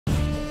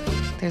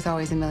There's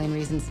always a million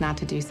reasons not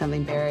to do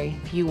something, Barry.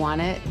 If you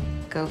want it,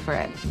 go for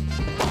it.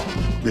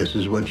 This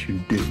is what you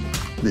do.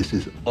 This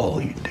is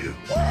all you do.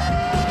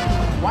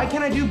 Why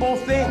can't I do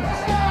both things?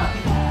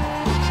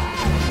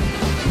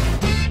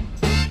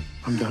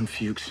 I'm done,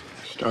 Fuchs.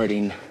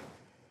 Starting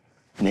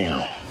now.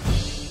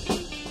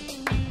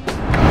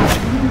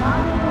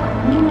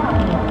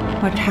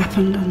 What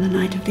happened on the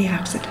night of the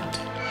accident?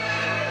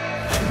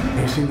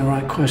 Asking the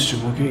right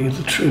question will get you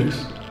the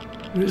truth.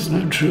 There is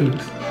no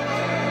truth.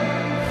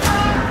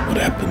 What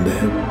happened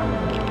then?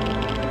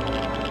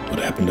 What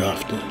happened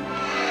after?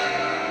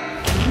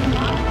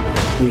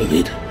 All of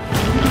it.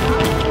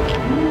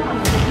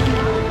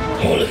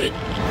 All of it.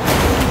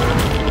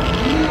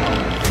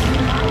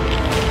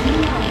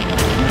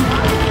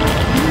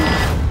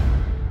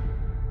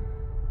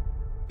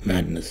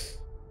 Madness.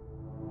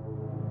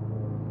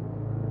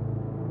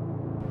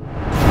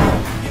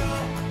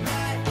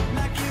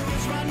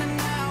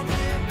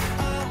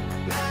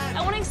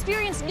 I want to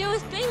experience new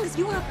things.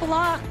 You were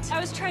blocked. I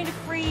was trying to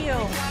free you.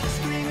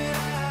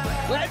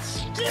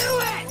 Let's do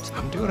it!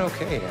 I'm doing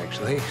okay,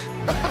 actually.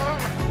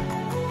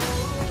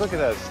 Look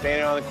at us,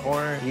 standing on the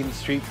corner, eating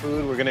street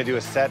food. We're gonna do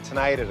a set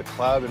tonight at a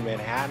club in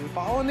Manhattan.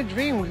 Following the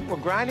dream, we're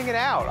grinding it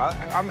out.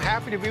 I'm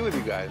happy to be with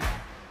you guys.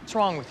 What's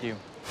wrong with you?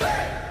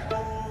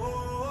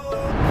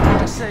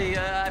 Just say,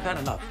 I've had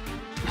enough.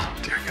 Oh,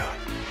 dear God.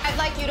 I'd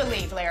like you to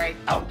leave, Larry.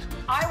 Out.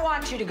 I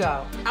want you to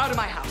go. Out of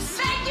my house.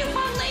 Thank you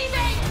for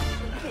leaving!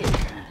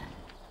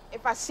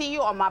 If I see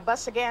you on my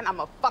bus again, I'm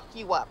gonna fuck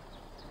you up.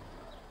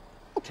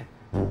 Okay.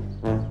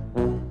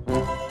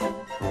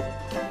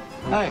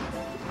 Hey,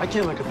 I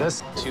can't look at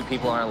this. Two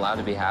people aren't allowed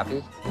to be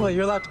happy? Well,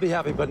 you're allowed to be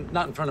happy, but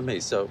not in front of me,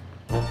 so.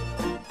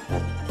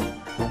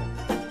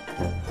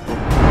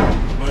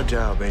 My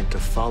job ain't to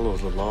follow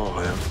the law,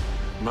 Em.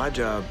 My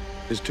job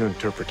is to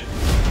interpret it.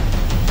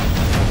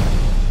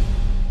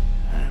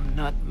 I'm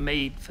not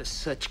made for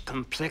such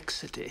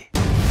complexity.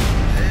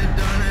 Head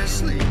done and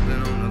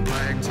sleeping on the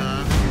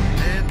blacktop.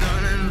 Head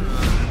done and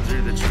running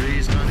through the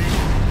trees, honey.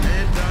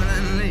 Head done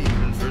and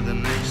leaving for the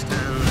next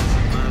town. As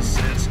my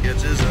sense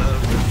catches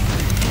up.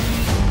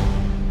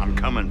 I'm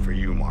coming for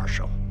you,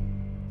 Marshal.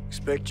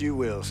 Expect you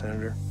will,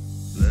 Senator.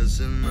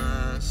 Listen,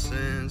 my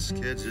sense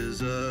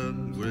catches up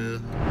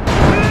with.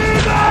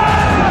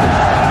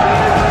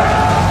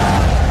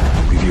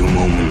 I'll give you a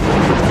moment.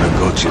 I've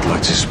got you'd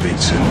like to speak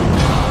to.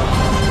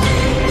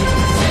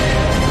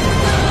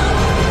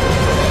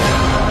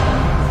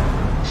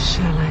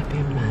 Shall I be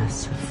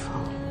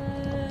merciful?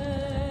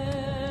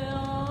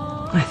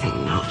 I think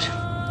not.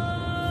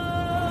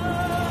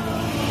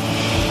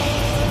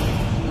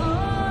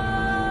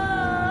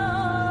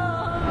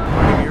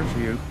 I'm here for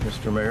you,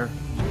 Mr. Mayor.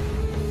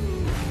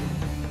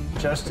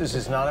 Justice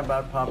is not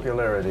about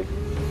popularity.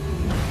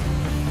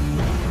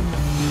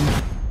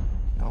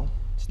 No,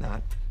 it's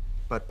not.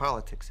 But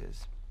politics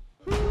is.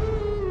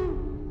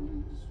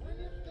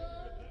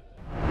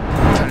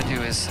 Trying to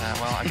do is,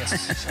 well, I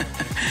guess.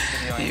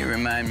 You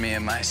remind me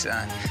of my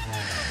son.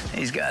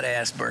 He's got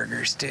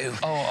Asperger's, too.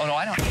 Oh, no,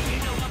 I don't.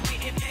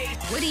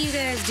 What do you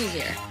guys do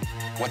here?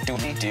 What do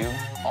we do?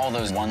 All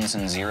those ones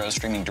and zeros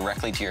streaming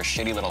directly to your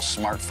shitty little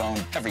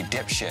smartphone. Every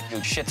dipshit who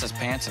shits his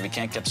pants if he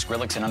can't get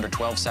Skrillex in under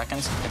 12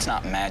 seconds. It's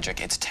not magic,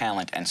 it's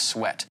talent and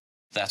sweat.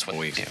 That's what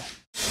we do.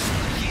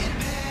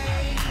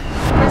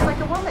 There's like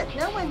a woman.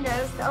 No one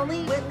knows. The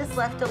only witness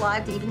left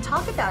alive to even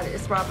talk about it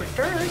is Robert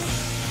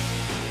Durst.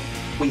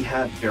 We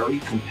had very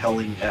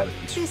compelling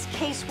evidence. This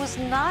case was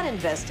not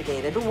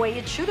investigated the way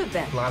it should have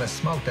been. A lot of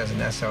smoke doesn't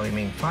necessarily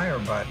mean fire,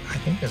 but I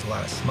think there's a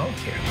lot of smoke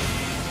here.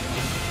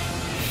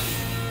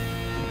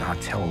 Not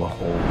tell the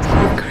whole.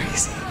 You're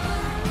crazy.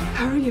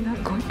 How are you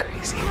not going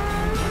crazy?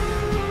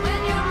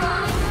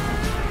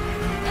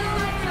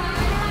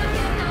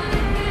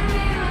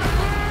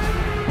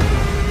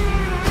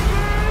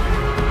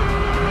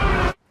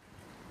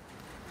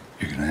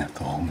 You're gonna have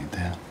to hold me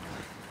down.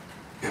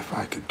 If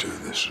I could do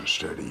this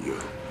instead of you,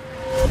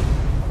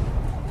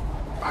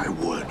 I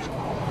would.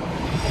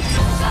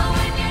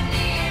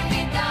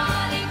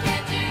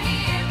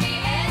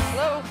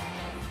 Hello?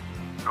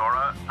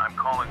 Nora, I'm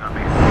calling on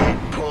me.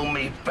 Pull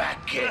me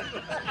back in.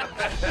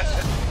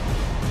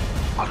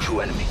 Our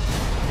true enemy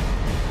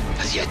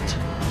has yet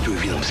to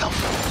reveal himself.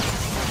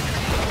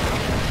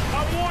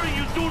 I'm warning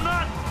you, do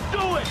not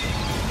do it!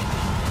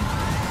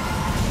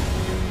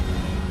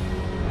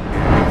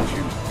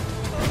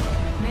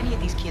 Many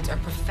of these kids are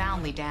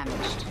profoundly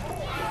damaged.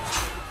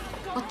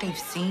 What they've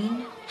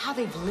seen, how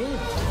they've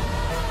lived.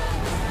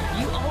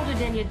 You older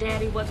than your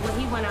daddy was when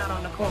he went out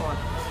on the corner.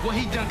 Well,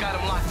 he done got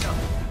him locked up.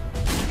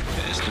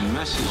 That's the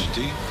message,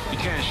 D. You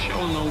can't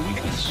show no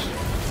weakness.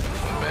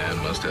 A man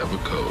must have a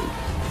code.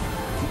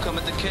 You come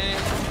at the king,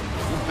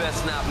 you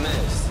best not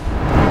miss.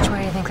 Which way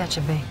do you think that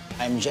should be?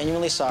 I'm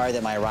genuinely sorry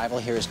that my arrival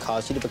here has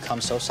caused you to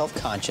become so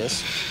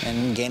self-conscious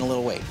and gain a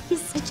little weight.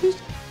 He's such a...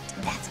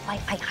 That's why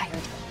I hired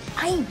him.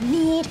 I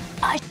need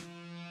a...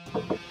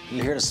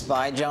 You here to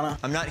spy, Jonah?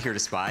 I'm not here to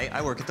spy.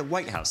 I work at the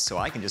White House, so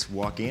I can just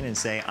walk in and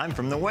say, I'm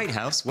from the White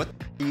House. What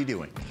are you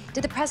doing?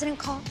 Did the president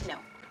call? No.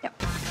 No.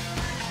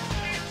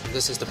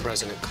 This is the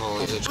president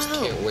calling. I just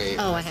can't wait.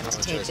 Oh, I have to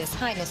take this.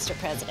 Hi, Mr.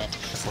 President.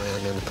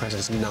 FYI, man, the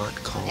president's not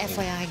calling.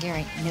 FYI,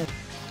 Gary, no.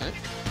 Okay.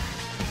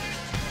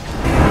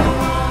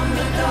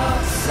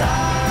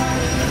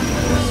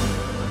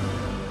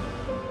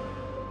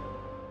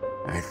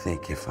 I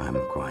think if I'm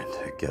going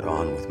to get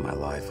on with my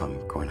life,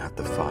 I'm going to have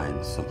to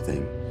find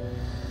something,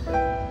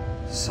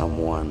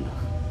 someone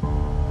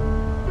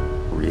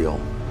real.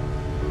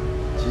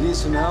 Do you need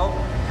some help?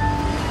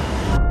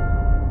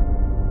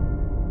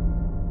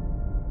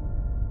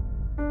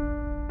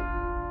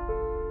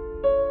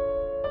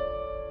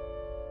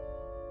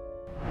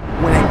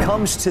 When it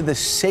comes to the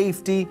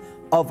safety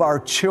of our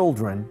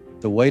children,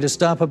 the way to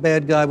stop a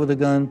bad guy with a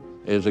gun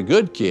is a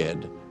good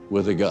kid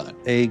with a gun.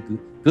 A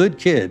good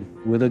kid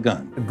with a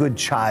gun. A good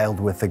child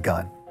with a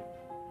gun.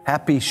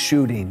 Happy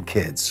shooting,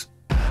 kids.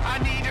 I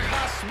need